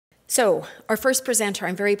So, our first presenter,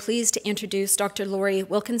 I'm very pleased to introduce Dr. Lori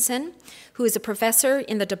Wilkinson, who is a professor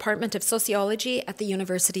in the Department of Sociology at the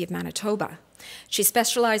University of Manitoba. She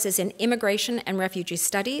specializes in immigration and refugee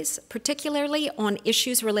studies, particularly on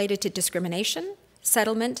issues related to discrimination,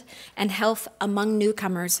 settlement, and health among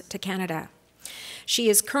newcomers to Canada. She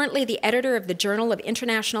is currently the editor of the Journal of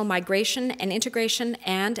International Migration and Integration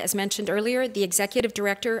and, as mentioned earlier, the executive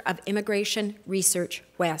director of Immigration Research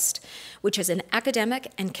West, which is an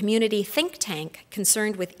academic and community think tank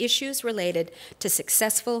concerned with issues related to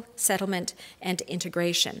successful settlement and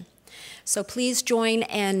integration. So please join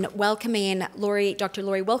in welcoming Dr.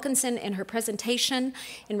 Lori Wilkinson in her presentation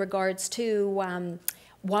in regards to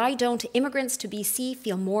why don't immigrants to BC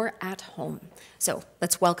feel more at home? So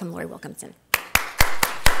let's welcome Lori Wilkinson.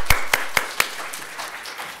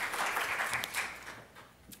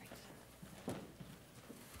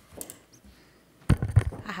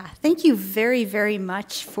 Thank you very, very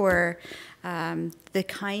much for the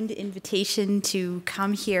kind invitation to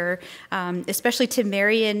come here, especially to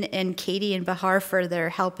Marion and Katie and Bahar for their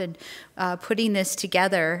help in putting this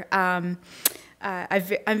together. I'm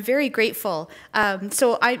very grateful.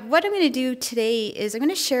 So what I'm going to do today is I'm going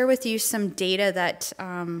to share with you some data that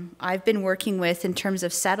I've been working with in terms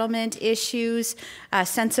of settlement issues,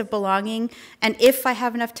 sense of belonging, and if I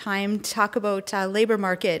have enough time, talk about labor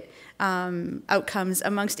market outcomes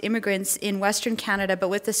amongst immigrants in Western Canada, but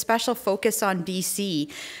with a special focus on BC.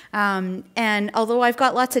 And although I've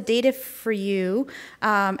got lots of data for you,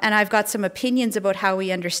 and I've got some opinions about how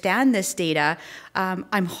we understand this data,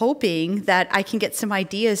 I'm hoping that I can get some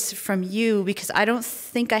ideas from you, because I don't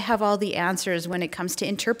think I have all the answers when it comes to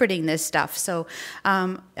interpreting this stuff. So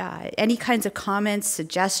any kinds of comments,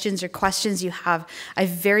 suggestions, or questions you have, I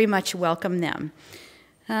very much welcome them.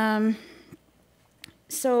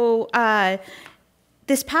 So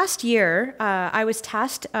this past year, I was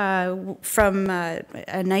tasked from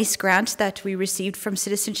a nice grant that we received from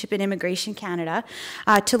Citizenship and Immigration Canada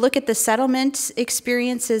to look at the settlement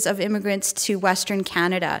experiences of immigrants to Western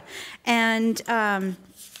Canada. And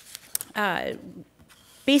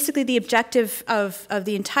basically the objective of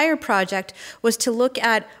the entire project was to look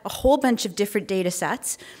at a whole bunch of different data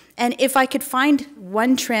sets. And if I could find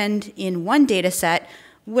one trend in one data set,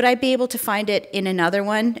 would I be able to find it in another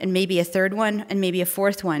one, and maybe a third one, and maybe a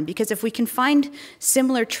fourth one? Because if we can find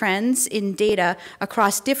similar trends in data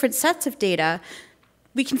across different sets of data,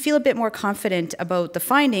 we can feel a bit more confident about the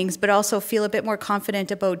findings, but also feel a bit more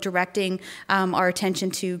confident about directing our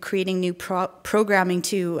attention to creating new programming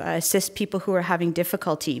to assist people who are having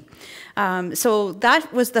difficulty. So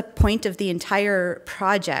that was the point of the entire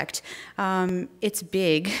project. It's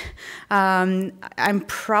big. I'm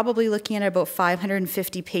probably looking at about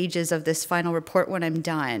 550 pages of this final report when I'm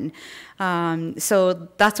done. So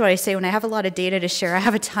that's what I say when I have a lot of data to share. I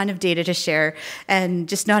have a ton of data to share and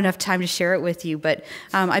just not enough time to share it with you. But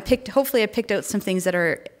hopefully I picked out some things that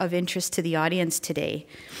are of interest to the audience today.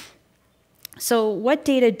 So what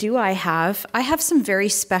data do I have? I have some very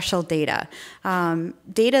special data.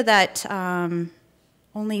 Data that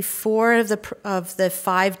only 4 of the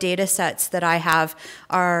 5 data sets that I have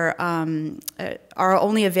are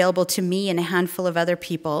only available to me and a handful of other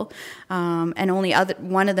people, and only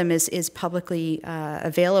one of them is publicly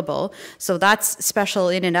available. So that's special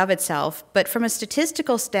in and of itself. But from a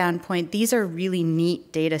statistical standpoint, these are really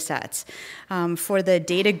neat data sets. For the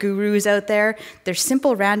data gurus out there, they're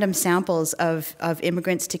simple random samples of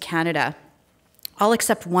immigrants to Canada. All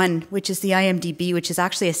except one, which is the IMDb, which is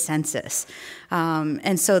actually a census.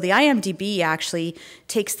 And so the IMDb actually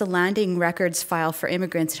takes the landing records file for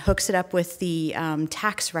immigrants and hooks it up with the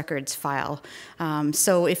tax records file.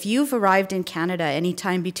 So if you've arrived in Canada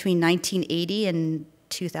anytime between 1980 and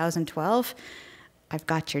 2012, I've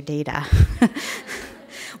got your data.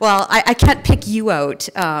 Well, I can't pick you out,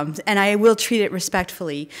 and I will treat it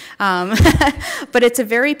respectfully. But it's a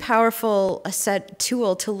very powerful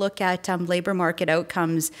tool to look at labor market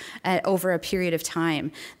outcomes over a period of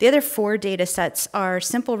time. The other 4 data sets are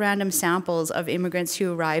simple random samples of immigrants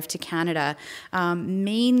who arrived to Canada,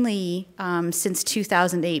 mainly since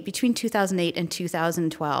 2008, between 2008 and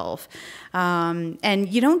 2012. And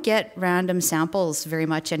you don't get random samples very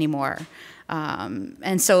much anymore.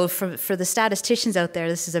 And so for the statisticians out there,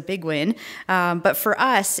 this is a big win. But for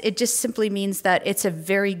us, it just simply means that it's a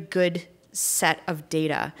very good set of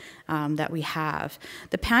data that we have.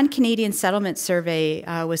 The Pan-Canadian Settlement Survey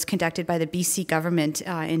was conducted by the BC government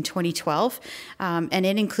in 2012, and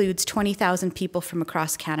it includes 20,000 people from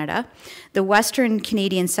across Canada. The Western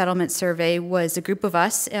Canadian Settlement Survey was a group of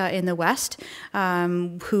us in the West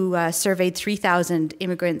who surveyed 3,000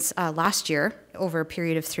 immigrants last year over a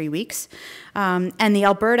period of 3 weeks. And the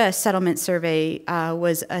Alberta Settlement Survey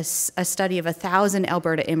was a study of 1,000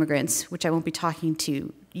 Alberta immigrants, which I won't be talking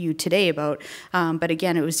to you today about, but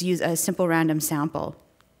again, it was a simple random sample.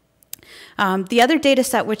 The other data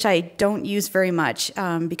set, which I don't use very much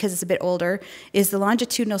because it's a bit older, is the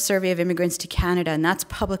Longitudinal Survey of Immigrants to Canada, and that's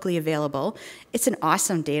publicly available. It's an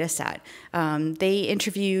awesome data set. They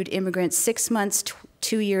interviewed immigrants 6 months,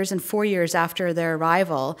 2 years, and 4 years after their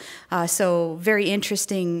arrival. So very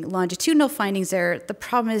interesting longitudinal findings there. The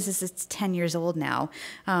problem is it's 10 years old now.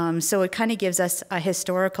 So it kind of gives us a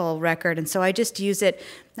historical record, and so I just use it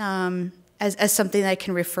as something that I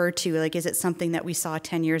can refer to, like, is it something that we saw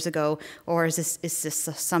 10 years ago, or is this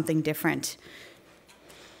something different?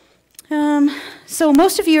 So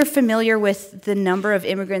most of you are familiar with the number of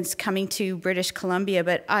immigrants coming to British Columbia,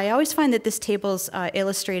 but I always find that this table's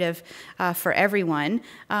illustrative for everyone.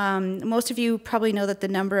 Most of you probably know that the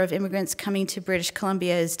number of immigrants coming to British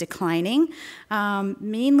Columbia is declining.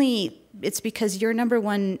 Mainly it's because your number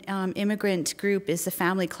one immigrant group is the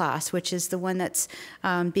family class, which is the one that's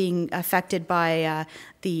being affected by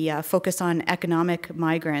the focus on economic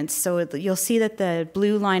migrants. So you'll see that the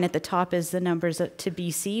blue line at the top is the numbers to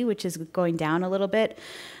BC, which is going down a little bit.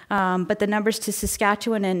 But the numbers to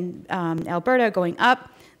Saskatchewan and Alberta are going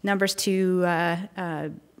up. Numbers to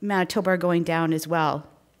Manitoba are going down as well.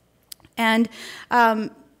 And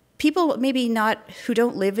people maybe who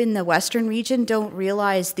don't live in the Western region don't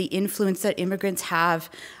realize the influence that immigrants have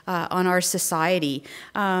on our society.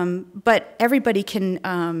 But everybody can,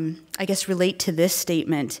 I guess, relate to this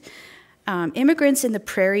statement. Immigrants in the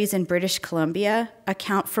prairies in British Columbia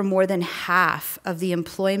account for more than half of the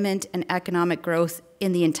employment and economic growth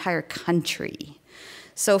in the entire country.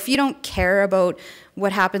 So if you don't care about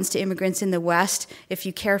what happens to immigrants in the West, if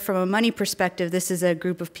you care from a money perspective, this is a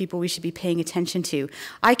group of people we should be paying attention to.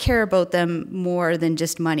 I care about them more than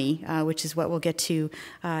just money, which is what we'll get to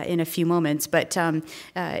in a few moments. But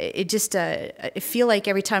I feel like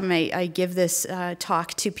every time I give this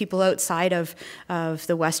talk to people outside of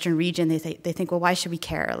the Western region, they think, well, why should we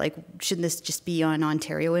care? Like, shouldn't this just be on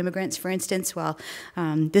Ontario immigrants, for instance? Well,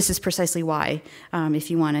 this is precisely why,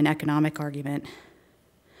 if you want an economic argument.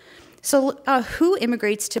 So who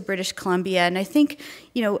immigrates to British Columbia? And I think,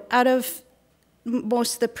 out of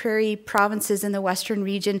most of the prairie provinces in the Western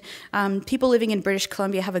region, people living in British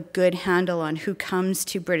Columbia have a good handle on who comes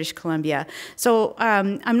to British Columbia. So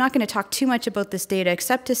I'm not going to talk too much about this data,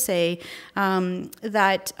 except to say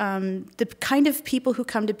that the kind of people who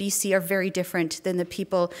come to BC are very different than the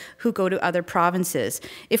people who go to other provinces.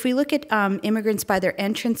 If we look at immigrants by their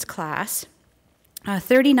entrance class,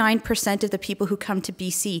 39% of the people who come to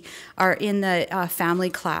BC are in the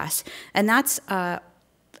family class, and that's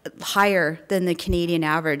higher than the Canadian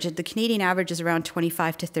average. The Canadian average is around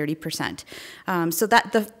 25 to 30%. So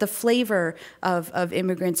that the flavor of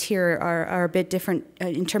immigrants here are a bit different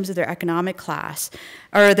in terms of their economic class,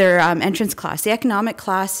 or their entrance class. The economic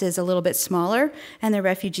class is a little bit smaller, and the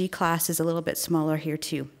refugee class is a little bit smaller here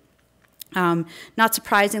too. Not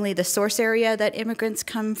surprisingly, the source area that immigrants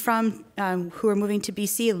come from who are moving to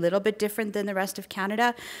BC, a little bit different than the rest of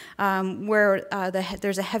Canada, where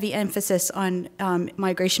there's a heavy emphasis on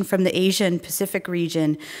migration from the Asian Pacific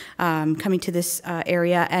region coming to this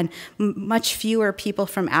area, and much fewer people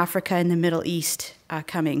from Africa and the Middle East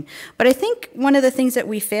coming. But I think one of the things that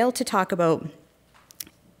we fail to talk about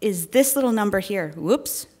is this little number here.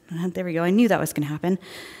 Whoops, there we go, I knew that was going to happen.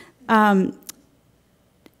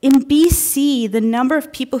 In BC, the number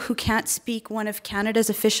of people who can't speak one of Canada's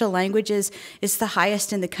official languages is the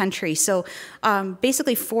highest in the country. So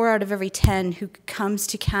basically 4 out of every 10 who comes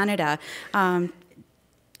to Canada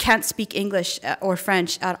can't speak English or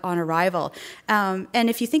French on arrival. And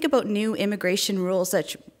if you think about new immigration rules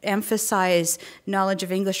that emphasize knowledge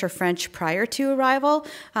of English or French prior to arrival,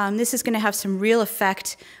 this is going to have some real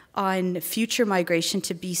effect on future migration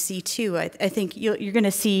to BC too. I think you're going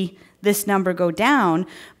to see this number go down,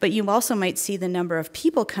 but you also might see the number of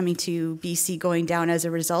people coming to BC going down as a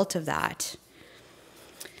result of that.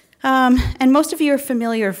 And most of you are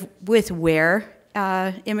familiar with where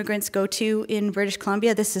immigrants go to in British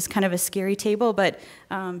Columbia. This is kind of a scary table, but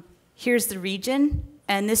here's the region,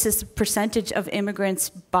 and this is the percentage of immigrants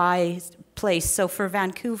by place. So for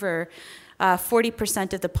Vancouver,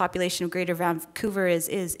 40% of the population of Greater Vancouver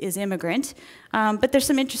is immigrant. But there's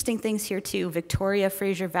some interesting things here too. Victoria,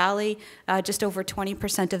 Fraser Valley, just over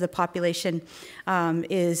 20% of the population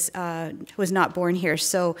was not born here.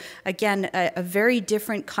 So again, a very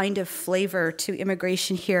different kind of flavor to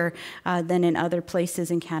immigration here than in other places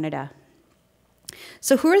in Canada.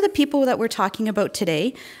 So who are the people that we're talking about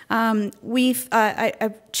today?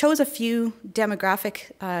 I chose a few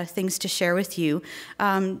demographic things to share with you,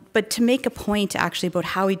 but to make a point actually about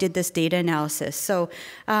how we did this data analysis. So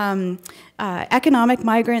economic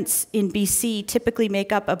migrants in BC typically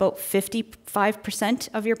make up about 55%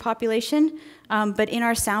 of your population, but in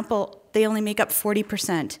our sample, they only make up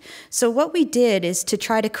 40%. So what we did is to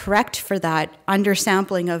try to correct for that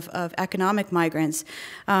undersampling of economic migrants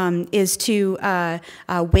is to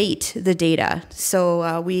weight the data. So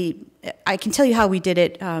I can tell you how we did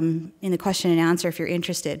it in the question and answer if you're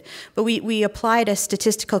interested. But we applied a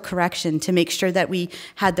statistical correction to make sure that we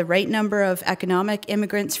had the right number of economic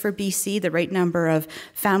immigrants for BC, the right number of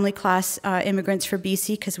family class immigrants for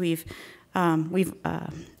BC, because we've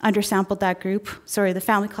undersampled that group. Sorry, the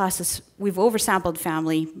family classes, we've oversampled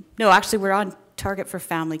family. No, actually we're on target for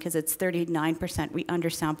family because it's 39%. We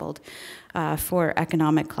undersampled for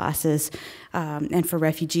economic classes and for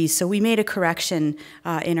refugees. So we made a correction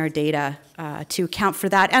in our data to account for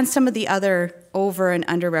that and some of the other over and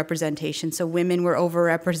underrepresentation. So women were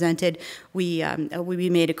overrepresented. We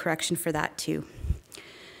made a correction for that too.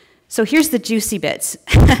 So here's the juicy bits.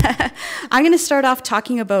 I'm going to start off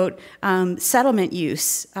talking about settlement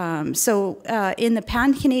use. In the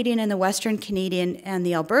Pan-Canadian and the Western Canadian and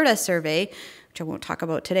the Alberta survey, which I won't talk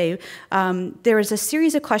about today, there was a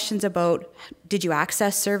series of questions about, did you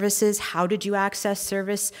access services? How did you access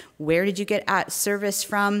service? Where did you get service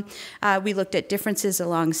from? We looked at differences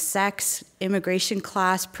along sex, immigration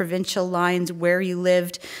class, provincial lines, where you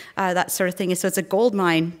lived, that sort of thing. So it's a gold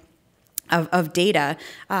mine of data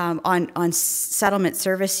on settlement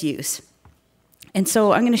service use. And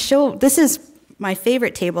so I'm going to show, this is my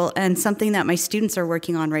favorite table and something that my students are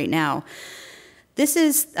working on right now. This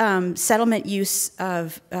is settlement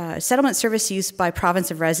service use by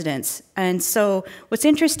province of residence. And so what's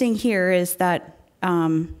interesting here is that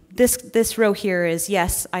this row here is,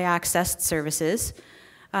 yes, I accessed services.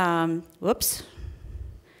 Whoops.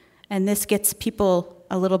 And this gets people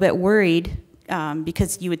a little bit worried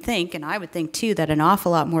because you would think, and I would think too, that an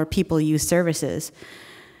awful lot more people use services.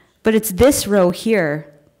 But it's this row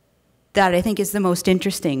here that I think is the most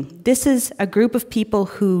interesting. This is a group of people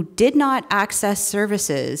who did not access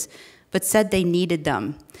services, but said they needed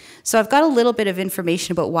them. So I've got a little bit of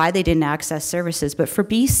information about why they didn't access services, but for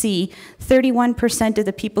BC, 31% of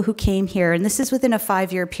the people who came here, and this is within a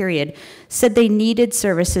 5-year period, said they needed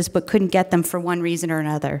services but couldn't get them for one reason or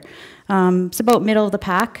another. It's about middle of the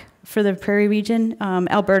pack for the Prairie region.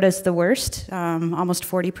 Alberta's the worst, almost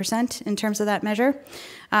 40% in terms of that measure.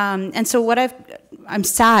 And so I'm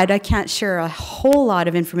sad I can't share a whole lot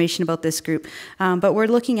of information about this group, but we're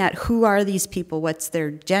looking at who are these people, what's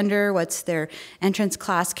their gender, what's their entrance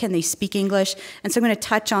class, can they speak English, and so I'm going to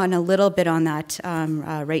touch on a little bit on that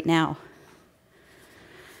right now.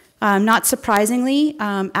 Not surprisingly,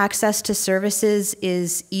 access to services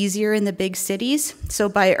is easier in the big cities. So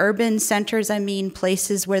by urban centers, I mean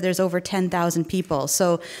places where there's over 10,000 people.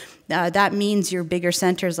 So that means your bigger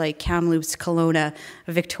centers like Kamloops, Kelowna,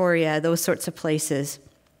 Victoria, those sorts of places.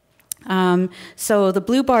 So the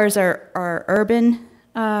blue bars are urban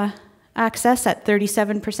access at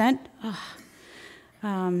 37%.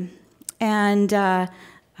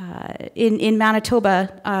 In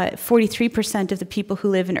Manitoba, 43% of the people who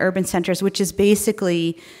live in urban centers, which is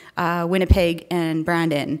basically Winnipeg and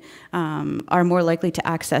Brandon, are more likely to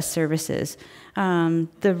access services.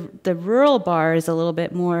 The rural bar is a little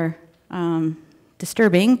bit more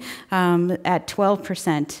disturbing at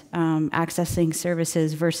 12% accessing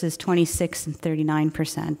services versus 26 and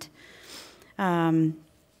 39%.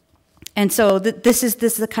 And so this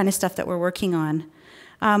is the kind of stuff that we're working on.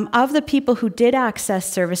 Of the people who did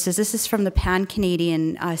access services, this is from the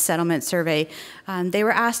Pan-Canadian Settlement Survey, they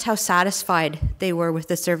were asked how satisfied they were with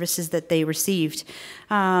the services that they received.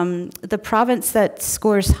 The province that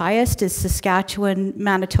scores highest is Saskatchewan,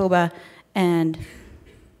 Manitoba, and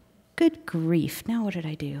good grief, now what did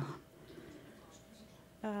I do?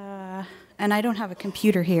 And I don't have a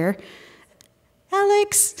computer here.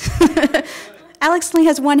 Alex! Alex only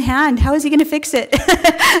has one hand, how is he gonna fix it?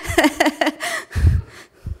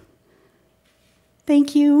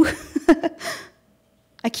 Thank you.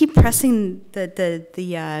 I keep pressing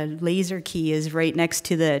the laser key is right next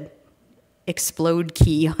to the explode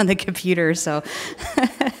key on the computer, so.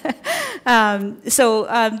 So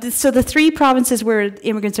the three provinces where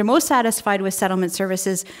immigrants are most satisfied with settlement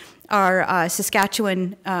services are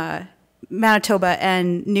Saskatchewan, Manitoba,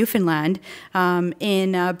 and Newfoundland.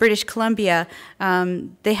 In British Columbia,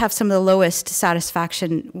 they have some of the lowest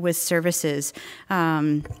satisfaction with services.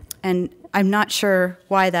 And I'm not sure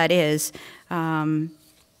why that is. And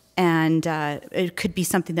it could be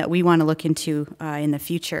something that we want to look into in the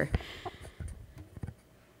future.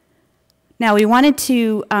 Now, we wanted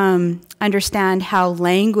to understand how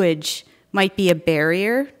language might be a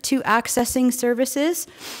barrier to accessing services.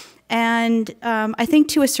 And I think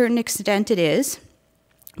to a certain extent it is.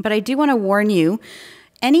 But I do want to warn you,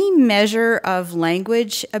 any measure of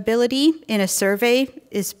language ability in a survey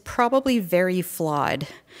is probably very flawed.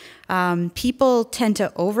 People tend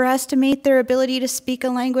to overestimate their ability to speak a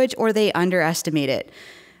language, or they underestimate it.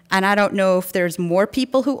 And I don't know if there's more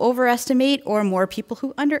people who overestimate or more people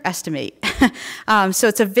who underestimate. So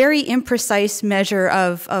it's a very imprecise measure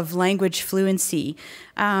of language fluency.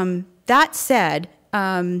 That said,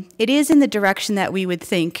 it is in the direction that we would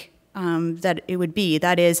think that it would be.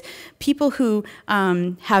 That is, people who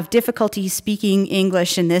have difficulty speaking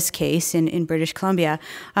English, in this case, in British Columbia,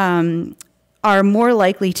 are more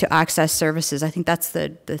likely to access services. I think that's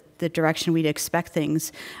the direction we'd expect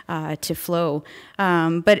things to flow.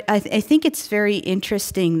 But I think it's very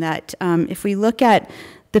interesting that if we look at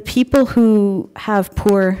the people who have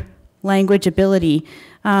poor language ability,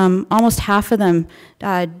 almost half of them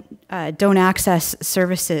don't access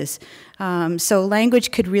services. So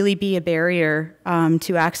language could really be a barrier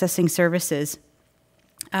to accessing services.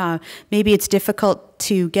 Maybe it's difficult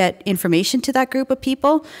to get information to that group of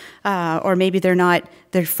people, or maybe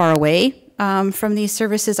they're far away from these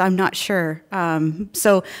services. I'm not sure.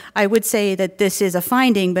 So I would say that this is a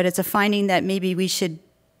finding, but it's a finding that maybe we should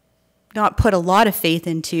not put a lot of faith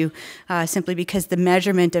into, simply because the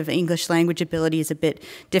measurement of English language ability is a bit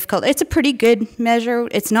difficult. It's a pretty good measure.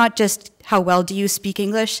 It's not just how well do you speak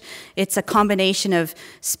English. It's a combination of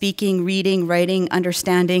speaking, reading, writing,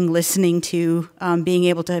 understanding, listening to, being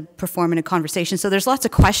able to perform in a conversation. So there's lots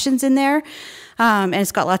of questions in there, and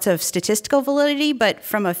it's got lots of statistical validity, but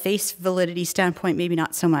from a face validity standpoint, maybe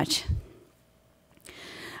not so much.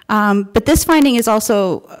 But this finding is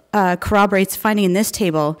also corroborates finding in this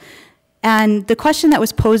table. And the question that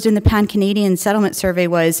was posed in the Pan-Canadian Settlement Survey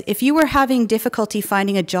was, if you were having difficulty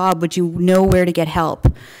finding a job, would you know where to get help?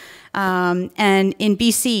 And in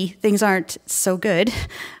BC, things aren't so good,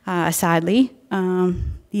 sadly.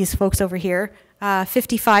 These folks over here,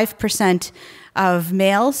 55% of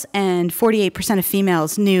males and 48% of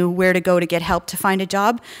females knew where to go to get help to find a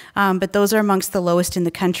job, but those are amongst the lowest in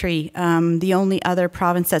the country. The only other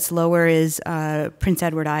province that's lower is Prince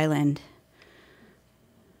Edward Island.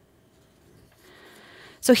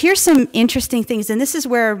 So here's some interesting things, and this is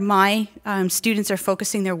where my students are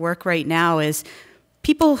focusing their work right now, is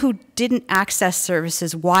people who didn't access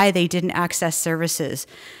services, why they didn't access services.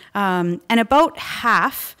 And about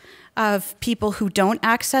half of people who don't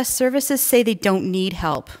access services say they don't need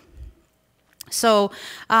help. So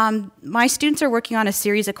my students are working on a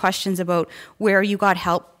series of questions about where you got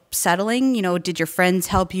help settling. You know, did your friends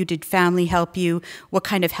help you? Did family help you? What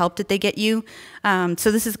kind of help did they get you?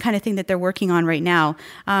 So this is the kind of thing that they're working on right now.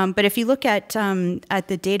 But if you look at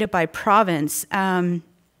the data by province,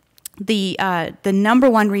 the number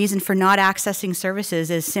one reason for not accessing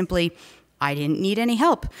services is simply, I didn't need any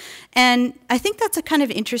help. And I think that's a kind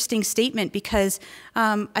of interesting statement, because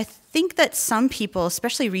I think that some people,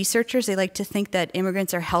 especially researchers, they like to think that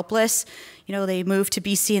immigrants are helpless. You know, they move to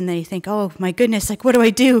BC and they think, oh my goodness, like what do I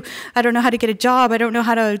do? I don't know how to get a job. I don't know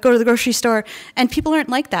how to go to the grocery store. And people aren't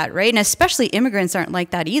like that, right? And especially immigrants aren't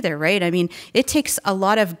like that either, right? I mean, it takes a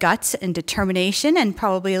lot of guts and determination and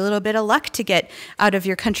probably a little bit of luck to get out of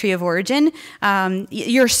your country of origin.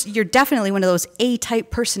 You're definitely one of those A-type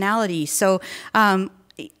personalities. So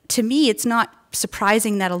to me, it's not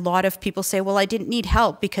surprising that a lot of people say, well, I didn't need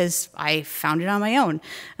help because I found it on my own.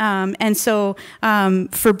 And so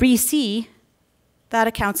for BC, that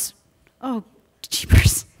accounts, oh,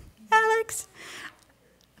 jeepers, Alex.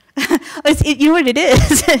 You know what it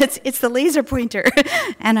is? It's the laser pointer.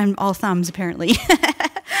 And I'm all thumbs, apparently.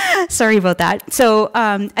 Sorry about that. So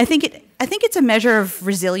I think it's a measure of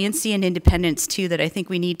resiliency and independence too that I think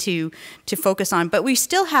we need to focus on. But we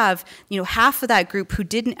still have, you know, half of that group who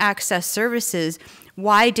didn't access services.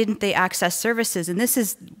 Why didn't they access services? And this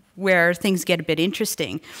is where things get a bit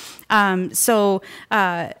interesting. Many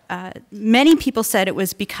people said it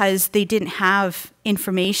was because they didn't have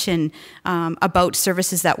information about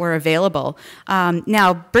services that were available.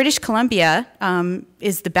 Now, British Columbia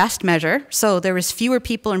is the best measure. So there was fewer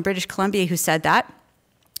people in British Columbia who said that.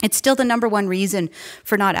 It's still the #1 reason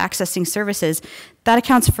for not accessing services. That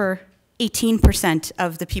accounts for 18%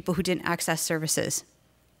 of the people who didn't access services.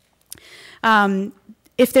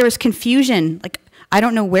 If there was confusion, like, I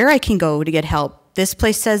don't know where I can go to get help. This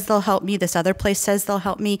place says they'll help me, this other place says they'll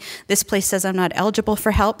help me, this place says I'm not eligible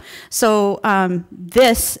for help. So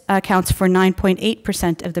this accounts for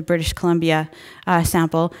 9.8% of the British Columbia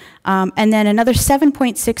sample. And then another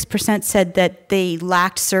 7.6% said that they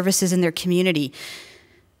lacked services in their community.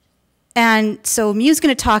 And so Miu's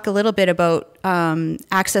going to talk a little bit about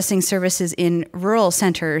accessing services in rural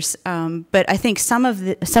centers, but I think some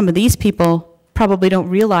of these people probably don't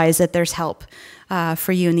realize that there's help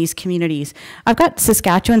for you in these communities. I've got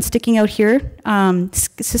Saskatchewan sticking out here.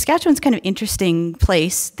 Saskatchewan's kind of an interesting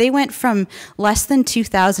place. They went from less than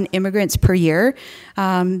 2,000 immigrants per year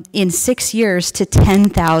in 6 years to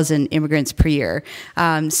 10,000 immigrants per year.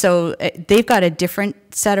 So they've got a different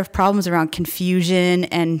set of problems around confusion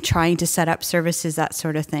and trying to set up services, that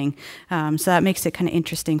sort of thing. So that makes it kind of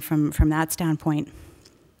interesting from that standpoint.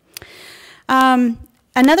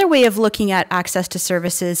 Another way of looking at access to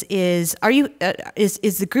services is,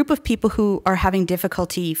 is the group of people who are having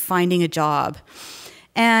difficulty finding a job.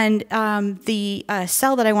 And the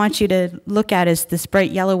cell that I want you to look at is this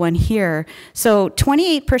bright yellow one here. So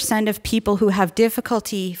 28% of people who have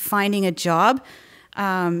difficulty finding a job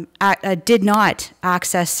did not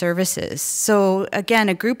access services. So again,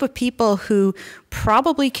 a group of people who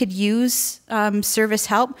probably could use service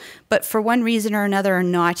help, but for one reason or another are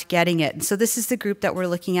not getting it. So this is the group that we're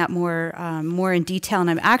looking at more in detail, and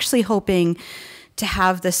I'm actually hoping to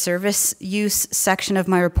have the service use section of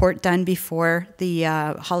my report done before the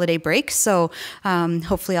holiday break. So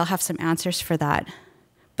hopefully I'll have some answers for that.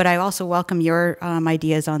 But I also welcome your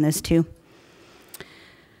ideas on this too.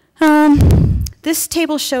 This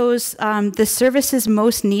table shows the services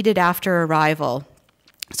most needed after arrival.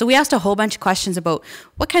 So we asked a whole bunch of questions about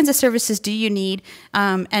what kinds of services do you need,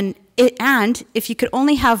 and if you could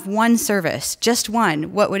only have one service, just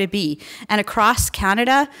one, what would it be? And across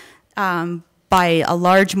Canada, by a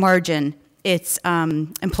large margin, it's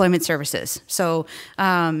employment services. So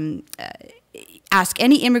ask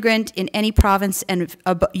any immigrant in any province, and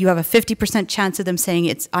you have a 50% chance of them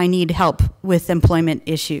saying I need help with employment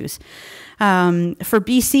issues. For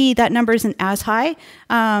BC, that number isn't as high,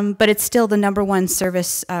 but it's still the #1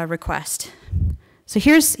 service request. So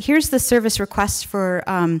here's the service requests for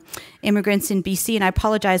immigrants in BC, and I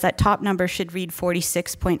apologize, that top number should read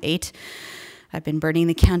 46.8. I've been burning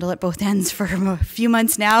the candle at both ends for a few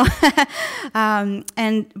months now,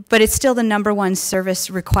 but it's still the #1 service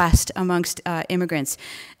request amongst immigrants.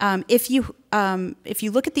 If you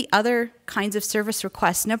look at the other kinds of service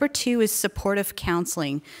requests, #2 is supportive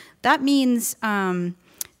counseling. That means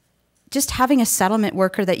just having a settlement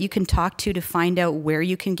worker that you can talk to find out where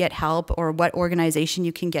you can get help or what organization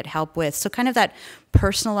you can get help with. So kind of that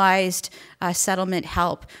personalized settlement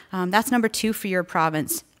help. That's #2 for your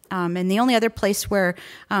province. And the only other place where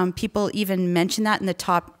people even mention that in the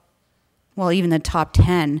top, well, even the top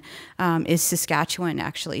 10 is Saskatchewan,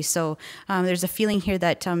 actually. So there's a feeling here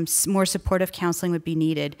that more supportive counseling would be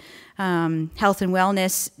needed. Health and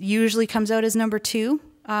wellness usually comes out as #2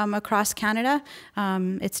 across Canada.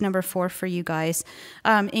 It's #4 for you guys.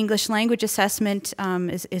 English language assessment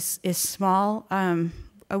is small.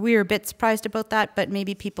 We were a bit surprised about that, but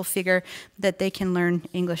maybe people figure that they can learn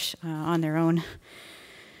English on their own.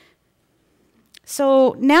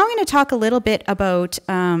 So now I'm going to talk a little bit about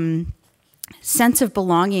sense of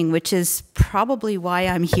belonging, which is probably why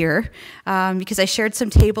I'm here, because I shared some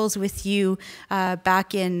tables with you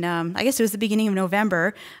back in, I guess it was the beginning of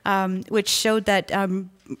November, which showed that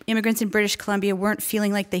immigrants in British Columbia weren't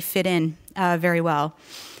feeling like they fit in very well.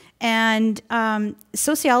 And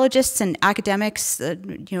sociologists and academics,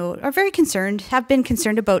 are very concerned, have been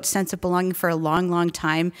concerned about sense of belonging for a long, long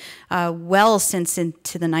time, well since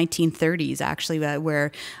into the 1930s, actually,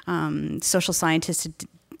 where social scientists had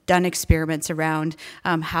done experiments around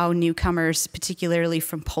how newcomers, particularly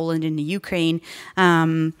from Poland and Ukraine,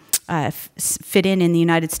 fit in the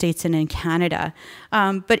United States and in Canada.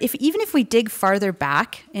 But even if we dig farther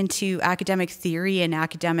back into academic theory and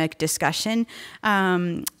academic discussion,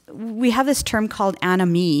 we have this term called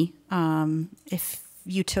anomie. If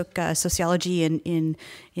you took sociology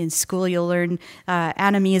in school, you'll learn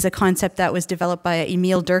anomie is a concept that was developed by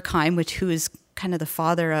Emil Durkheim, who is kind of the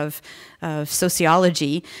father of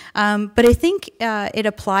sociology. But I think it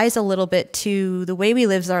applies a little bit to the way we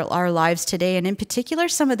live our lives today, and in particular,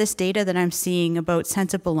 some of this data that I'm seeing about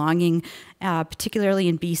sense of belonging, particularly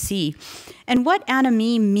in BC. And what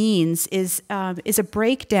anomie means is a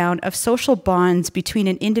breakdown of social bonds between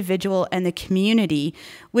an individual and the community,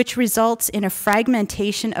 which results in a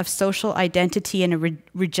fragmentation of social identity and a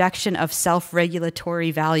rejection of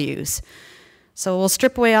self-regulatory values. So we'll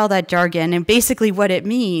strip away all that jargon, and basically what it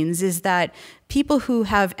means is that people who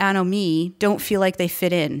have anomie don't feel like they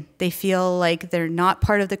fit in. They feel like they're not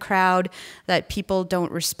part of the crowd, that people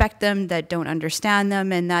don't respect them, that don't understand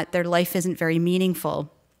them, and that their life isn't very meaningful.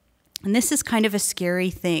 And this is kind of a scary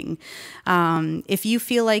thing. If you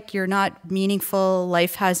feel like you're not meaningful,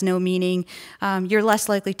 life has no meaning, you're less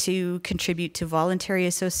likely to contribute to voluntary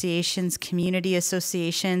associations, community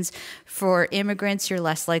associations. For immigrants, you're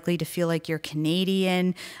less likely to feel like you're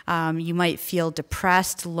Canadian. You might feel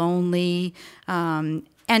depressed, lonely.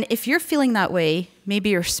 And if you're feeling that way, maybe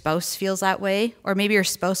your spouse feels that way, or maybe your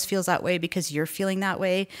spouse feels that way because you're feeling that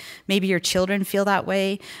way. Maybe your children feel that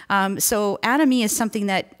way. So anomie is something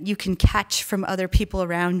that you can catch from other people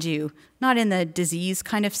around you, not in the disease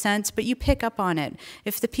kind of sense, but you pick up on it.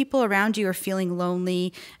 If the people around you are feeling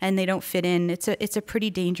lonely and they don't fit in, it's a pretty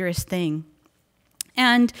dangerous thing.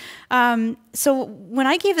 And so when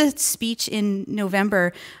I gave a speech in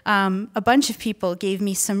November, a bunch of people gave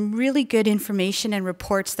me some really good information and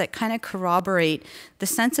reports that kind of corroborate the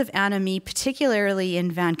sense of anomie, particularly in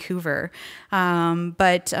Vancouver.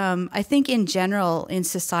 But I think in general in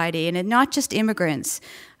society, and not just immigrants,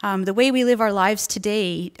 the way we live our lives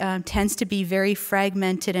today tends to be very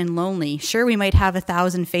fragmented and lonely. Sure, we might have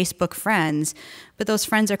 1,000 Facebook friends, but those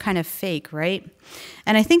friends are kind of fake, right?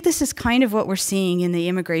 And I think this is kind of what we're seeing in the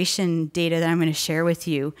immigration data that I'm going to share with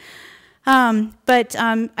you. But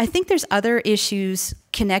I think there's other issues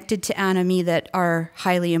connected to anomie that are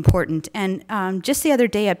highly important. And just the other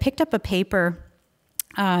day, I picked up a paper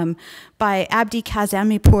by Abdi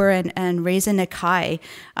Kazemipur and Reza Nakai,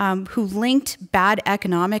 who linked bad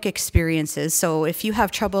economic experiences. So if you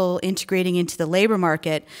have trouble integrating into the labor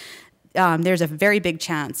market, there's a very big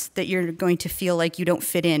chance that you're going to feel like you don't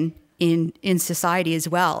fit in society as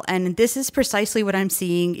well. And this is precisely what I'm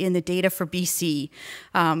seeing in the data for BC.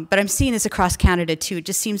 But I'm seeing this across Canada too. It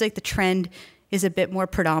just seems like the trend is a bit more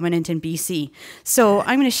predominant in BC. So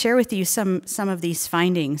I'm going to share with you some of these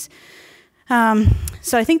findings.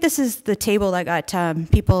 So I think this is the table that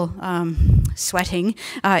got people sweating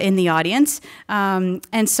in the audience.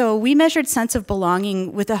 And so we measured sense of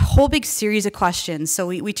belonging with a whole big series of questions. So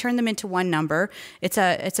we turned them into one number. It's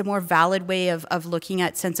a more valid way of looking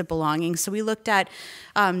at sense of belonging. So we looked at,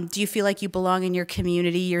 do you feel like you belong in your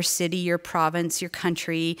community, your city, your province, your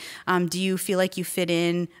country? Do you feel like you fit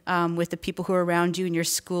in with the people who are around you in your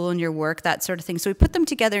school and your work, that sort of thing. So we put them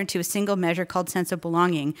together into a single measure called sense of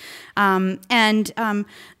belonging. And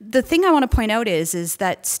the thing I want to point out is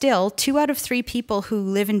that still 2 out of 3 people who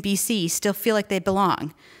live in BC still feel like they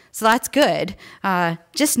belong. So that's good,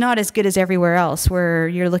 just not as good as everywhere else, where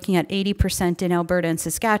you're looking at 80% in Alberta and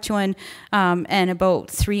Saskatchewan, and about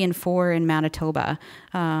 3 and 4 in Manitoba.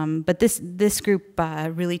 But this group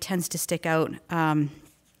really tends to stick out. And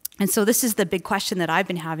so this is the big question that I've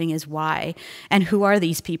been having is why, and who are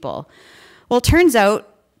these people? Well, it turns out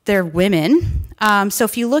they're women. So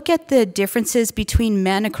if you look at the differences between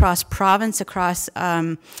men across province, across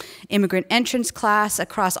immigrant entrance class,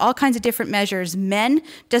 across all kinds of different measures, men,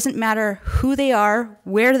 doesn't matter who they are,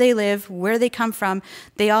 where they live, where they come from,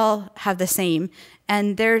 they all have the same.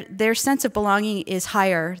 And their sense of belonging is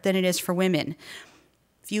higher than it is for women.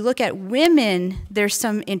 If you look at women, there's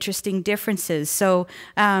some interesting differences. So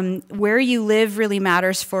where you live really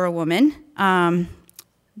matters for a woman.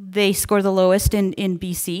 They score the lowest in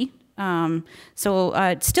BC.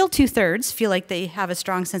 So still 2/3 feel like they have a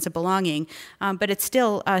strong sense of belonging, but it's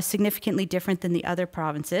still significantly different than the other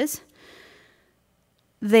provinces.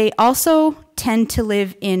 They also tend to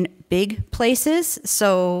live in big places,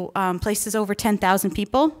 so places over 10,000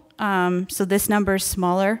 people. So this number is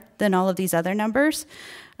smaller than all of these other numbers.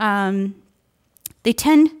 They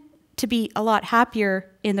tend to be a lot happier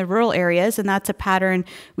in the rural areas, and that's a pattern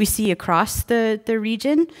we see across the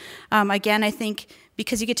region. Again, I think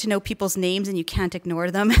because you get to know people's names and you can't ignore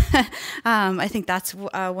them, I think that's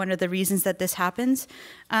one of the reasons that this happens.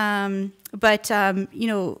 But you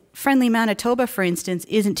know, friendly Manitoba, for instance,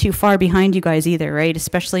 isn't too far behind you guys either, right?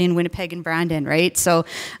 Especially in Winnipeg and Brandon, right? So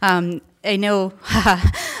I know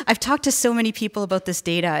I've talked to so many people about this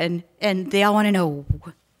data, and they all want to know,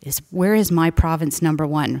 is where is my province number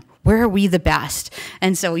one? Where are we the best?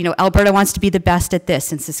 And so, you know, Alberta wants to be the best at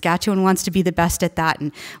this, and Saskatchewan wants to be the best at that.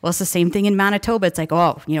 And well, it's the same thing in Manitoba. It's like,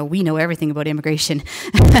 oh, you know, we know everything about immigration.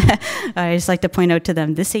 I just like to point out to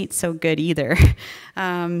them, this ain't so good either.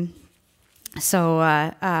 So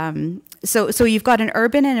you've got an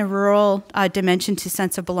urban and a rural dimension to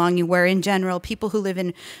sense of belonging, where in general, people who live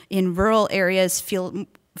in rural areas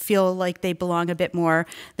feel like they belong a bit more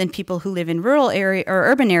than people who live in rural area or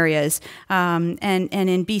urban areas. And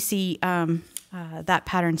in BC, that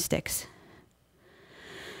pattern sticks.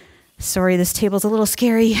 Sorry, this table's a little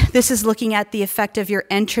scary. This is looking at the effect of your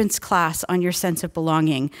entrance class on your sense of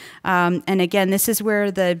belonging. And again, this is where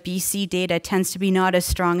the BC data tends to be not as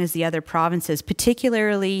strong as the other provinces,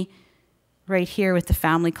 particularly right here with the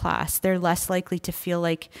family class. They're less likely to feel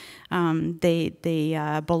like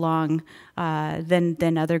they belong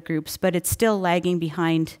than other groups, but it's still lagging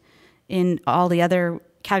behind in all the other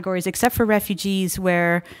categories, except for refugees,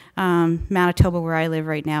 where Manitoba, where I live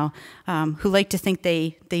right now, who like to think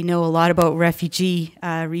they know a lot about refugee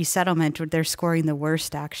resettlement, they're scoring the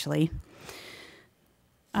worst, actually.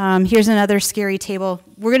 Here's another scary table.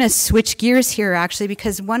 We're going to switch gears here, actually,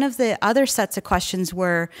 because one of the other sets of questions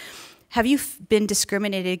were, have you been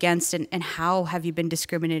discriminated against, and how have you been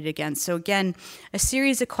discriminated against? So again, a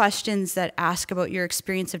series of questions that ask about your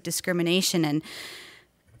experience of discrimination. And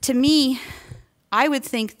to me, I would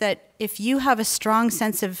think that if you have a strong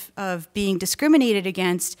sense of being discriminated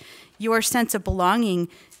against, your sense of belonging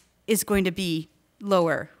is going to be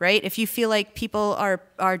lower, right? If you feel like people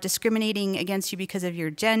are discriminating against you because of your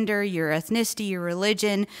gender, your ethnicity, your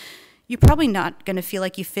religion, you're probably not going to feel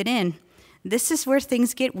like you fit in. This is where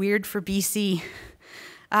things get weird for BC,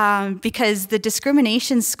 because the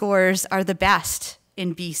discrimination scores are the best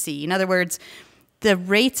in BC. In other words, the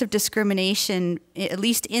rates of discrimination, at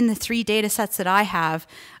least in the 3 data sets that I have,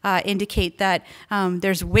 indicate that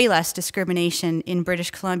there's way less discrimination in British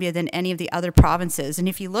Columbia than any of the other provinces. And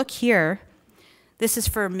if you look here, this is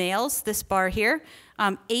for males, this bar here.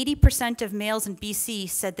 80% of males in BC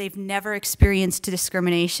said they've never experienced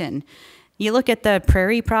discrimination. You look at the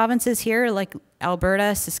prairie provinces here, like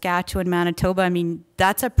Alberta, Saskatchewan, Manitoba, I mean,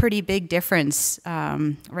 that's a pretty big difference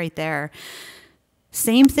right there.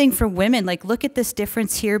 Same thing for women. Like, look at this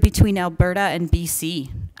difference here between Alberta and BC.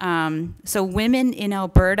 So women in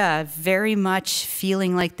Alberta very much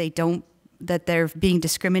feeling like that they're being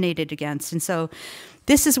discriminated against. And so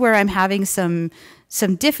this is where I'm having some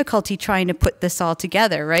difficulty trying to put this all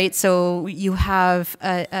together, right? So you have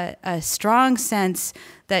a strong sense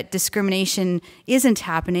that discrimination isn't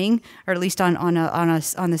happening, or at least on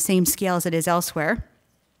the same scale as it is elsewhere.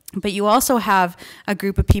 But you also have a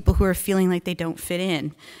group of people who are feeling like they don't fit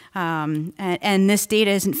in. And this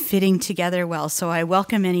data isn't fitting together well, so I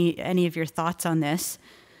welcome any of your thoughts on this.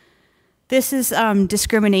 This is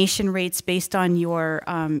discrimination rates based on your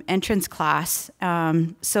entrance class.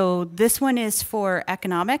 So this one is for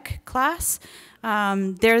economic class.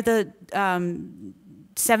 They're the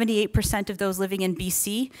 78% of those living in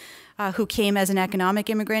BC who came as an economic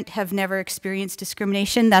immigrant have never experienced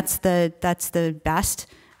discrimination. That's the best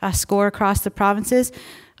score across the provinces.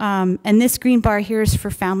 And this green bar here is for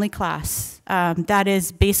family class. That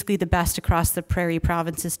is basically the best across the prairie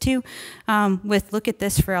provinces too. Look at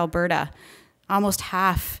this for Alberta. Almost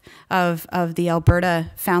half of the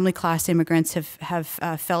Alberta family class immigrants have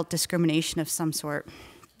felt discrimination of some sort.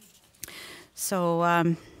 So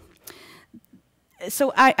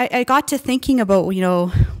I got to thinking about, you know,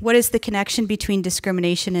 what is the connection between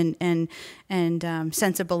discrimination and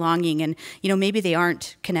sense of belonging, and you know, maybe they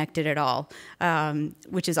aren't connected at all,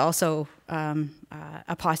 which is also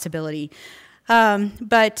a possibility.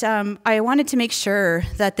 But I wanted to make sure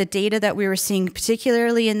that the data that we were seeing,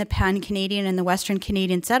 particularly in the Pan-Canadian and the Western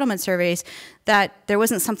Canadian settlement surveys, that there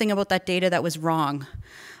wasn't something about that data that was wrong.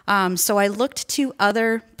 So I looked to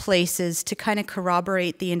other places to kind of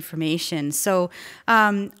corroborate the information. So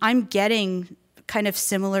I'm getting kind of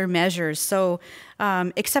similar measures. So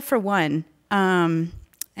except for one,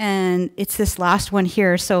 and it's this last one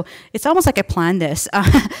here. So it's almost like I planned this,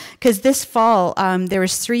 because this fall there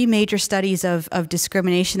was 3 major studies of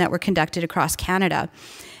discrimination that were conducted across Canada,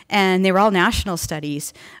 and they were all national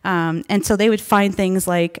studies. And so they would find things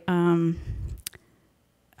like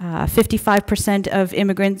 55% of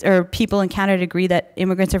immigrants or people in Canada agree that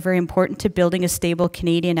immigrants are very important to building a stable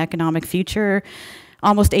Canadian economic future.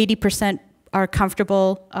 Almost 80% are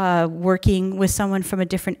comfortable working with someone from a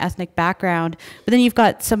different ethnic background. But then you've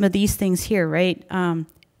got some of these things here, right?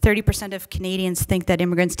 30% of Canadians think that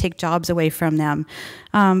immigrants take jobs away from them.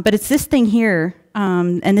 But it's this thing here,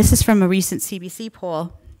 and this is from a recent CBC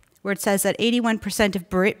poll, where it says that 81% of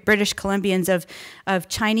British Columbians of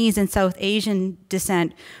Chinese and South Asian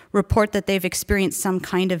descent report that they've experienced some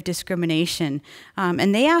kind of discrimination.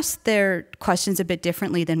 And they asked their questions a bit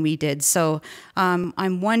differently than we did. So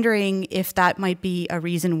I'm wondering if that might be a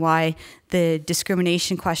reason why the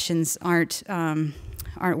discrimination questions aren't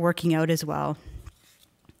working out as well.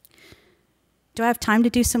 Do I have time to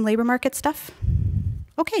do some labor market stuff?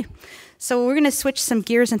 Okay. So we're going to switch some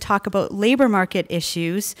gears and talk about labor market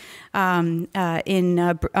issues amongst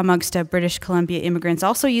British Columbia immigrants,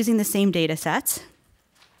 also using the same data sets.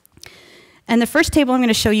 And the first table I'm going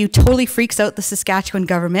to show you totally freaks out the Saskatchewan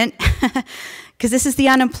government because this is the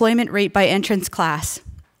unemployment rate by entrance class.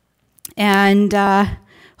 And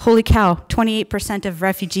holy cow, 28% of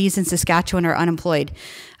refugees in Saskatchewan are unemployed.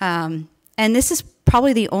 And this is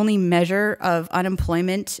probably the only measure of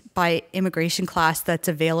unemployment by immigration class that's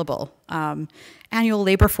available. Annual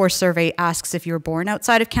labor force survey asks if you were born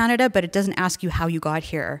outside of Canada, but it doesn't ask you how you got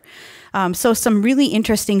here. So some really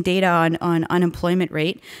interesting data on unemployment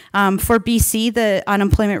rate. For BC, the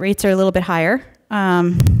unemployment rates are a little bit higher.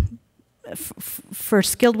 For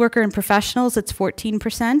skilled worker and professionals, it's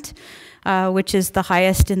 14%. Which is the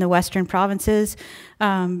highest in the Western provinces.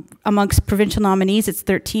 Amongst provincial nominees, it's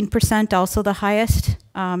 13%, also the highest.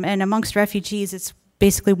 And amongst refugees, it's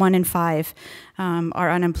basically 1 in 5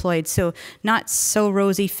 are unemployed. So not so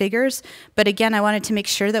rosy figures. But again, I wanted to make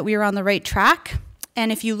sure that we were on the right track.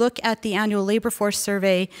 And if you look at the annual labor force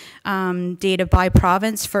survey data by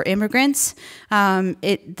province for immigrants,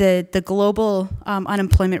 the global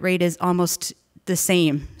unemployment rate is almost the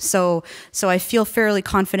same. So I feel fairly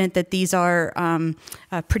confident that these are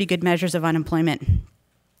pretty good measures of unemployment.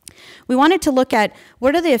 We wanted to look at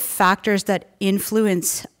what are the factors that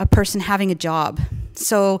influence a person having a job.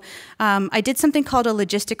 So I did something called a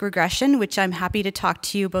logistic regression, which I'm happy to talk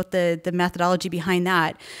to you about the methodology behind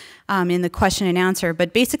that in the question and answer.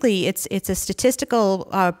 But basically, it's a statistical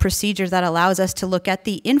procedure that allows us to look at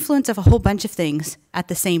the influence of a whole bunch of things at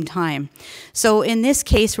the same time. So in this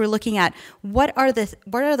case, we're looking at what are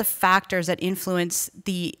the factors that influence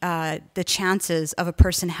the chances of a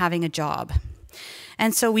person having a job.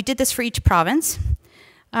 And so we did this for each province.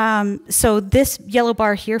 So this yellow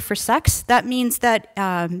bar here for sex, that means that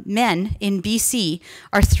men in BC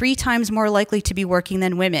are 3 times more likely to be working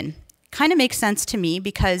than women. Kind of makes sense to me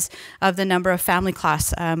because of the number of family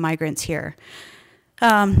class migrants here.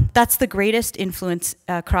 That's the greatest influence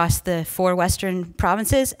across the 4 Western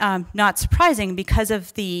provinces. Not surprising because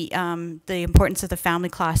of the importance of the family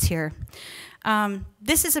class here.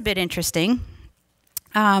 This is a bit interesting.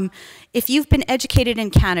 If you've been educated in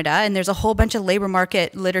Canada, and there's a whole bunch of labor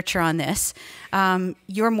market literature on this,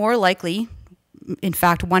 you're more likely, in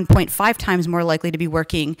fact, 1.5 times more likely to be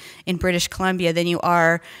working in British Columbia than you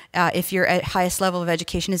are if your highest level of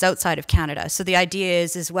education is outside of Canada. So the idea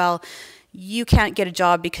is well, you can't get a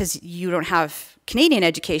job because you don't have Canadian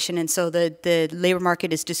education, and so the labor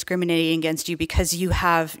market is discriminating against you because you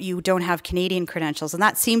don't have Canadian credentials, and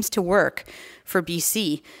that seems to work for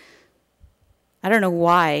BC. I don't know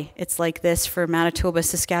why it's like this for Manitoba,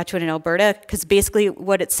 Saskatchewan, and Alberta, because basically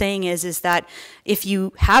what it's saying is that if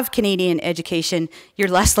you have Canadian education, you're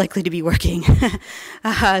less likely to be working.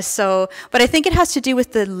 But I think it has to do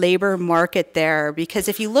with the labor market there, because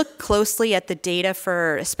if you look closely at the data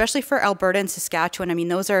especially for Alberta and Saskatchewan, I mean,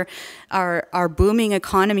 those are booming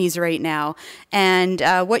economies right now. And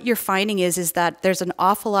what you're finding is that there's an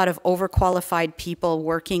awful lot of overqualified people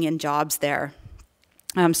working in jobs there.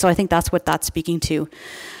 So I think that's what that's speaking to.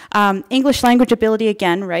 English language ability,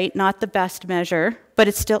 again, right? Not the best measure, but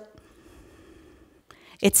it's still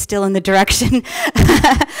in the direction.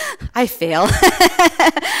 I fail.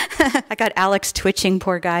 I got Alex twitching,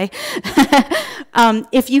 poor guy.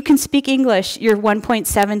 If you can speak English, you're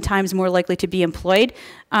 1.7 times more likely to be employed.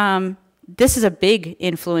 This is a big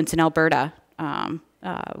influence in Alberta.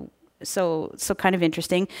 So kind of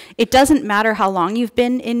interesting. It doesn't matter how long you've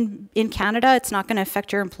been in Canada. It's not going to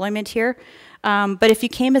affect your employment here. But if you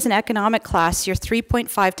came as an economic class, you're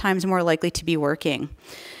 3.5 times more likely to be working.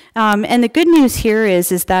 And the good news here is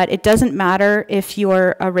that it doesn't matter if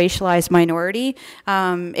you're a racialized minority.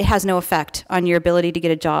 It has no effect on your ability to get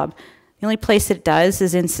a job. The only place it does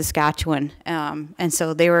is in Saskatchewan. And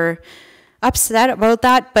so they were upset about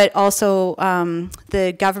that, but also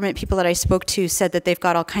the government people that I spoke to said that they've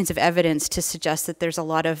got all kinds of evidence to suggest that there's a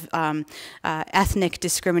lot of ethnic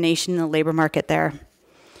discrimination in the labor market there.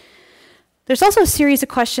 There's also a series of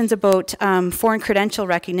questions about foreign credential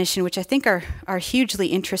recognition, which I think are hugely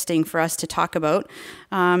interesting for us to talk about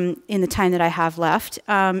in the time that I have left.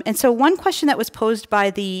 And so one question that was posed by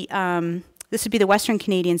the this would be the Western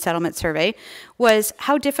Canadian Settlement Survey, was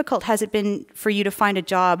how difficult has it been for you to find a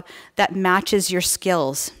job that matches your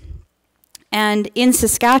skills? And in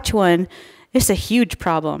Saskatchewan, it's a huge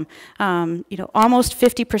problem. Almost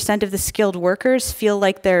 50% of the skilled workers feel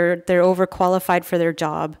like they're overqualified for their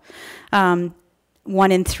job.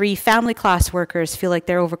 1 in 3 family class workers feel like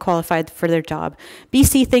they're overqualified for their job.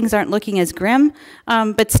 BC, things aren't looking as grim,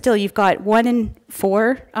 but still you've got 1 in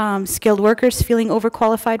 4 skilled workers feeling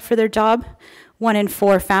overqualified for their job, 1 in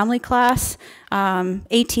 4 family class,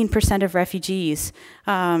 18% of refugees.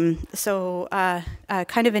 So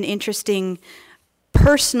kind of an interesting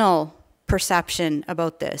personal perception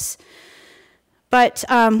about this. But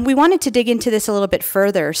we wanted to dig into this a little bit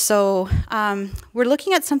further. So we're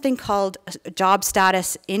looking at something called job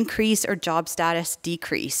status increase or job status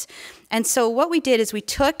decrease. And so what we did is we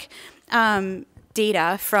took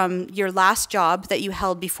data from your last job that you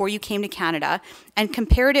held before you came to Canada and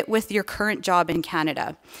compared it with your current job in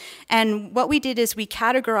Canada. And what we did is we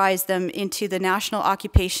categorized them into the national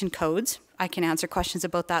occupation codes. I can answer questions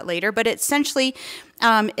about that later, but essentially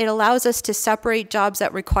it allows us to separate jobs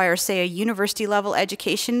that require, say, a university level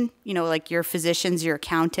education, like your physicians, your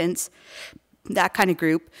accountants, that kind of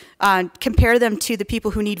group, compare them to the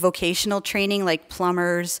people who need vocational training, like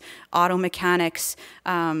plumbers, auto mechanics,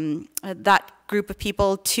 that group of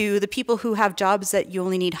people, to the people who have jobs that you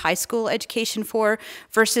only need high school education for,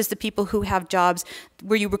 versus the people who have jobs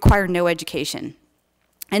where you require no education.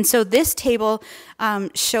 And so this table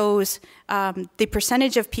shows the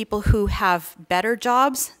percentage of people who have better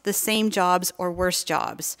jobs, the same jobs, or worse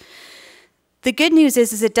jobs. The good news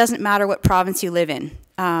is it doesn't matter what province you live in.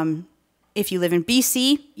 If you live in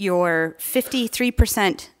BC, you're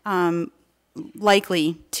 53%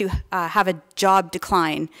 likely to have a job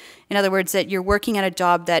decline. In other words, that you're working at a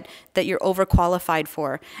job that you're overqualified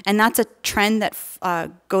for. And that's a trend that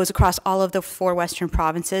goes across all of the 4 Western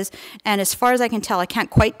provinces. And as far as I can tell, I can't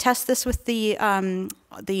quite test this with the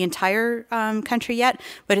entire country yet,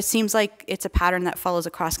 but it seems like it's a pattern that follows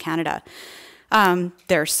across Canada.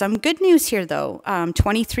 There's some good news here, though.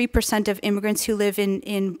 23% of immigrants who live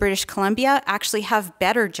in British Columbia actually have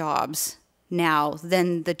better jobs now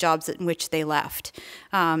than the jobs in which they left.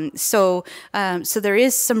 So there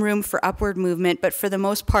is some room for upward movement, but for the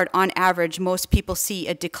most part, on average, most people see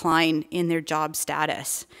a decline in their job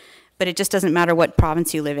status. But it just doesn't matter what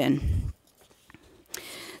province you live in.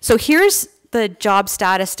 So here's the job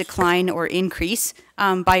status decline or increase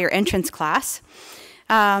by your entrance class.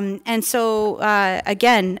 And so,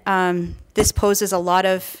 again, this poses a lot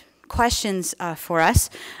of questions for us.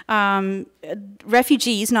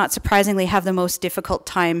 Refugees, not surprisingly, have the most difficult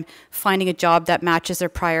time finding a job that matches their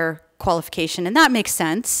prior qualification, and that makes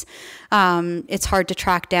sense. It's hard to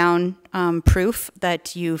track down proof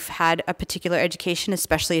that you've had a particular education,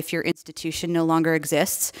 especially if your institution no longer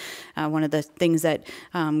exists. One of the things that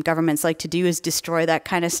governments like to do is destroy that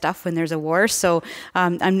kind of stuff when there's a war. So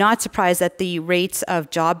I'm not surprised that the rates of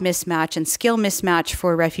job mismatch and skill mismatch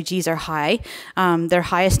for refugees are high. They're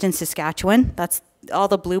highest in Saskatchewan. That's all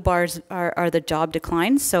the blue bars are the job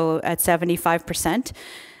declines, so at 75%.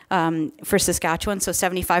 For Saskatchewan, so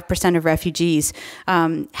 75% of refugees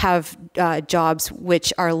have jobs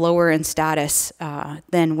which are lower in status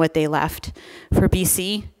than what they left. For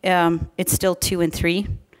BC, it's still 2 and 3,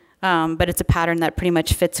 but it's a pattern that pretty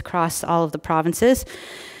much fits across all of the provinces.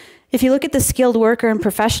 If you look at the skilled worker and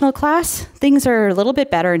professional class, things are a little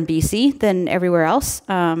bit better in BC than everywhere else.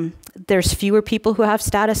 There's fewer people who have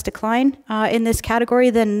status decline in this category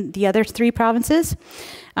than the other 3 provinces.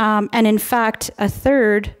 And in fact, a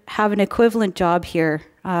third have an equivalent job here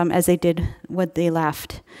as they did when they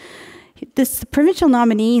left. This provincial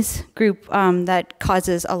nominees group that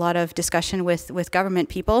causes a lot of discussion with government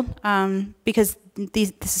people because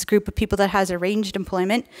this is a group of people that has arranged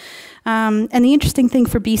employment. And the interesting thing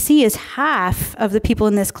for BC is half of the people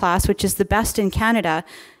in this class, which is the best in Canada,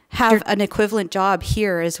 have an equivalent job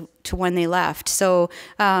here as to when they left. So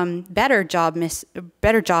better job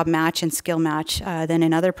match and skill match than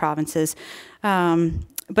in other provinces. And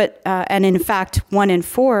in fact, 1 in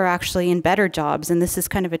 4 are actually in better jobs, and this is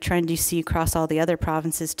kind of a trend you see across all the other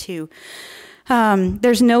provinces too.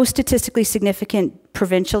 There's no statistically significant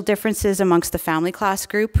provincial differences amongst the family class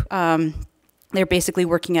group. They're basically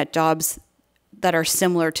working at jobs that are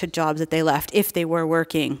similar to jobs that they left if they were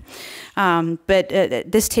working. But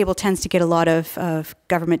this table tends to get a lot of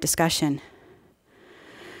government discussion.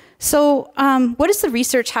 So what does the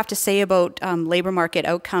research have to say about labor market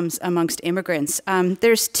outcomes amongst immigrants?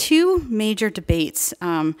 There's 2 major debates.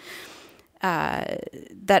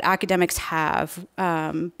 that academics have,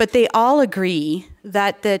 but they all agree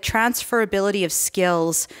that the transferability of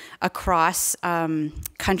skills across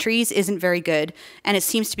countries isn't very good, and it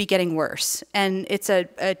seems to be getting worse. And it's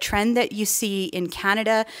a trend that you see in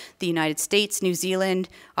Canada, the United States, New Zealand,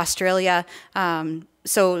 Australia.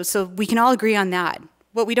 So we can all agree on that.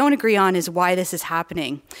 What we don't agree on is why this is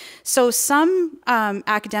happening. So some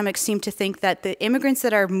academics seem to think that the immigrants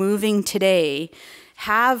that are moving today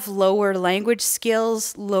have lower language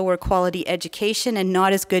skills, lower quality education, and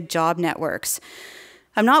not as good job networks.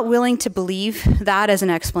 I'm not willing to believe that as an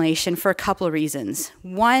explanation for a couple of reasons.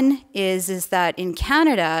 One is that in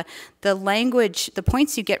Canada, the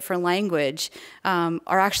points you get for language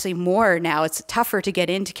are actually more now. It's tougher to get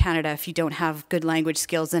into Canada if you don't have good language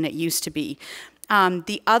skills than it used to be.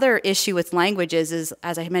 The other issue with languages is,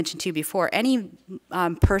 as I mentioned to you before, any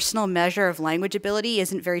personal measure of language ability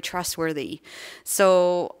isn't very trustworthy.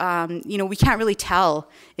 So, we can't really tell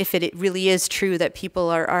if it really is true that people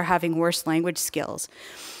are having worse language skills.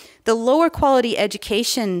 The lower quality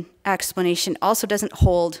education explanation also doesn't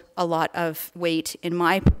hold a lot of weight, in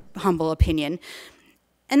my humble opinion.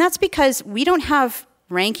 And that's because we don't have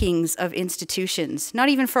rankings of institutions, not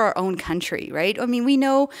even for our own country, right? I mean, we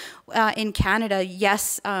know in Canada,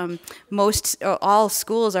 yes, all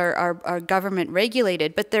schools are government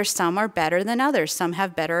regulated, but some are better than others. Some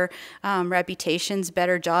have better reputations,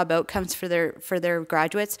 better job outcomes for their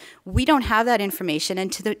graduates. We don't have that information,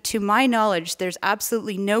 and to my knowledge, there's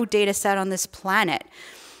absolutely no data set on this planet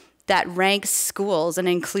that ranks schools and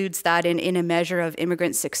includes that in a measure of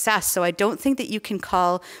immigrant success. So I don't think that you can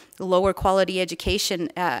call lower quality education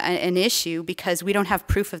an issue because we don't have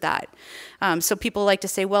proof of that. So people like to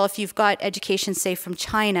say, well, if you've got education, say, from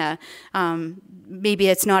China, maybe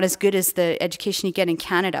it's not as good as the education you get in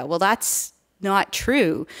Canada. Well, that's not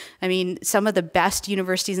true. I mean, some of the best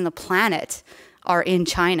universities on the planet are in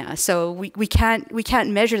China. So we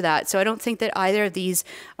can't measure that. So I don't think that either of these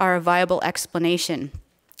are a viable explanation.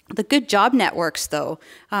 The good job networks, though,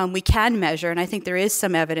 we can measure, and I think there is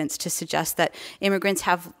some evidence to suggest that immigrants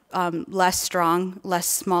have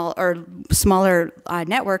smaller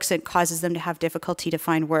networks. It causes them to have difficulty to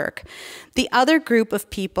find work. The other group of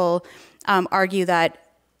people argue that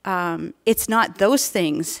it's not those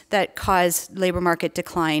things that cause labor market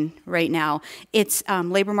decline right now. It's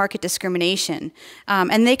labor market discrimination.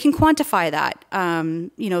 And they can quantify that.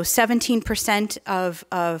 17%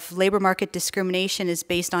 of labor market discrimination is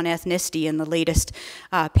based on ethnicity in the latest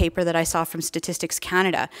paper that I saw from Statistics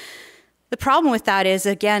Canada. The problem with that is,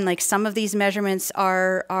 again, like some of these measurements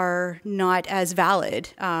are not as valid.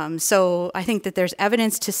 So I think that there's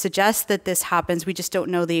evidence to suggest that this happens. We just don't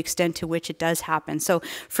know the extent to which it does happen. So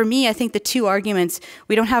for me, I think the two arguments,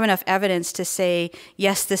 we don't have enough evidence to say,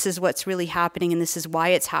 yes, this is what's really happening and this is why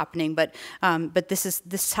it's happening. But this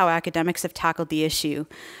is how academics have tackled the issue.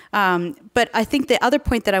 But I think the other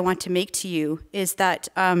point that I want to make to you is that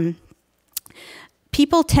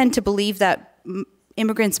people tend to believe that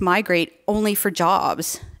immigrants migrate only for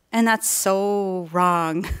jobs, and that's so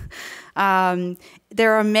wrong.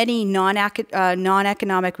 There are many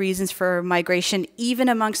non-economic reasons for migration, even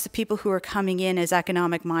amongst the people who are coming in as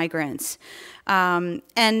economic migrants. And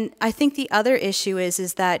I think the other issue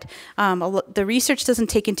is that the research doesn't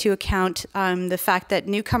take into account the fact that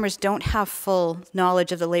newcomers don't have full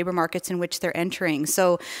knowledge of the labor markets in which they're entering.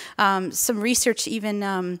 So some research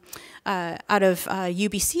even out of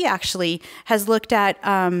UBC actually has looked at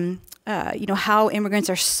how immigrants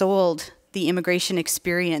are sold the immigration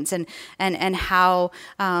experience and how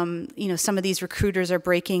some of these recruiters are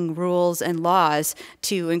breaking rules and laws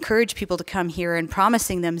to encourage people to come here and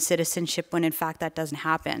promising them citizenship when in fact that doesn't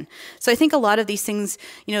happen. So I think a lot of these things,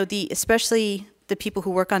 especially the people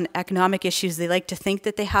who work on economic issues, they like to think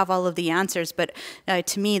that they have all of the answers, but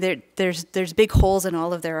to me there's big holes in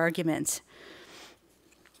all of their arguments.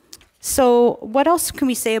 So what else can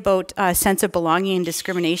we say about sense of belonging and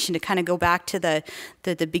discrimination to kind of go back to the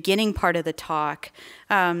beginning part of the talk?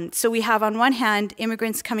 So we have on one hand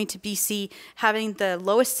immigrants coming to BC having the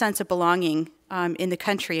lowest sense of belonging in the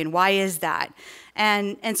country, and why is that?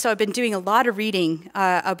 And so I've been doing a lot of reading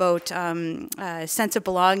about sense of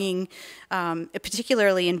belonging,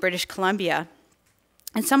 particularly in British Columbia.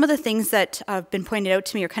 And some of the things that have been pointed out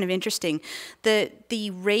to me are kind of interesting.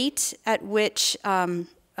 The rate at which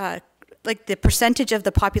like the percentage of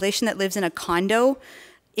the population that lives in a condo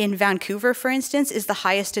in Vancouver, for instance, is the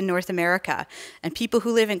highest in North America. And people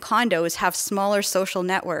who live in condos have smaller social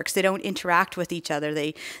networks. They don't interact with each other.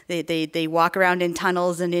 They walk around in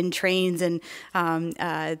tunnels and in trains, and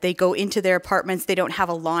they go into their apartments. They don't have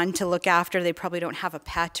a lawn to look after. They probably don't have a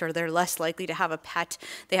pet, or they're less likely to have a pet.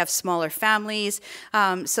 They have smaller families.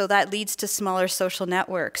 So that leads to smaller social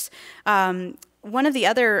networks. One of the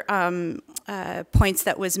other points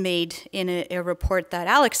that was made in a report that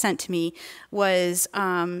Alex sent to me was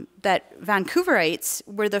that Vancouverites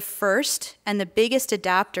were the first and the biggest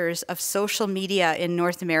adapters of social media in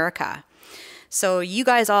North America. So you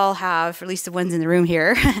guys all have, or at least the ones in the room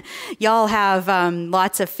here, y'all have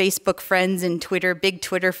lots of Facebook friends and Twitter, big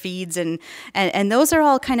Twitter feeds, and those are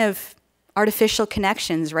all kind of artificial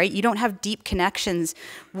connections, right? You don't have deep connections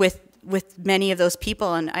with many of those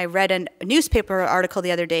people. And I read a newspaper article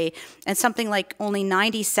the other day, and something like only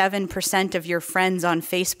 97% of your friends on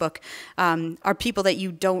Facebook are people that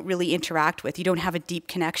you don't really interact with, you don't have a deep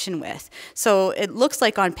connection with. So it looks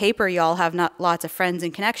like on paper you all have not lots of friends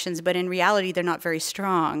and connections, but in reality they're not very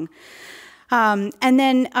strong. And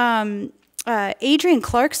then Adrienne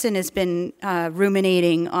Clarkson has been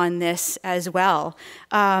ruminating on this as well.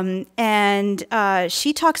 And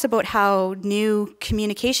she talks about how new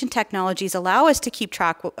communication technologies allow us to keep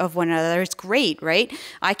track of one another. It's great, right?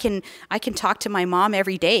 I can talk to my mom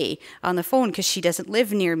every day on the phone because she doesn't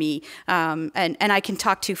live near me. And I can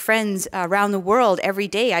talk to friends around the world every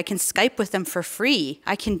day. I can Skype with them for free.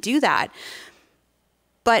 I can do that.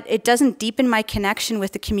 But it doesn't deepen my connection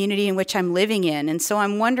with the community in which I'm living in. And so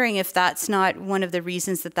I'm wondering if that's not one of the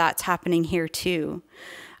reasons that that's happening here too.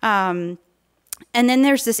 And then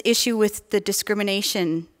there's this issue with the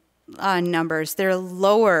discrimination numbers. They're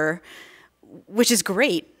lower, which is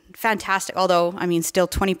great, fantastic. Although, I mean, still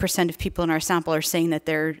 20% of people in our sample are saying that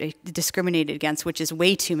they're discriminated against, which is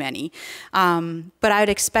way too many. But I would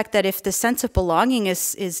expect that if the sense of belonging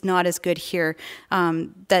is not as good here,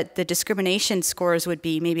 that the discrimination scores would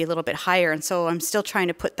be maybe a little bit higher. And so I'm still trying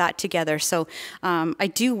to put that together. So I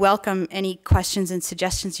do welcome any questions and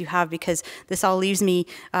suggestions you have, because this all leaves me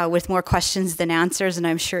with more questions than answers, and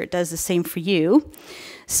I'm sure it does the same for you.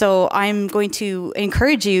 So I'm going to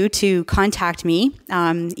encourage you to contact me,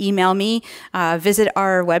 email me, visit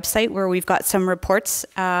our website where we've got some reports,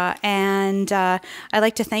 and I'd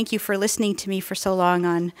like to thank you for listening to me for so long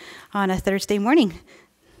on a Thursday morning.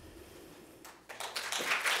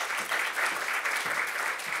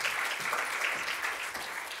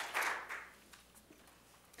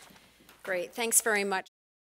 Great, thanks very much.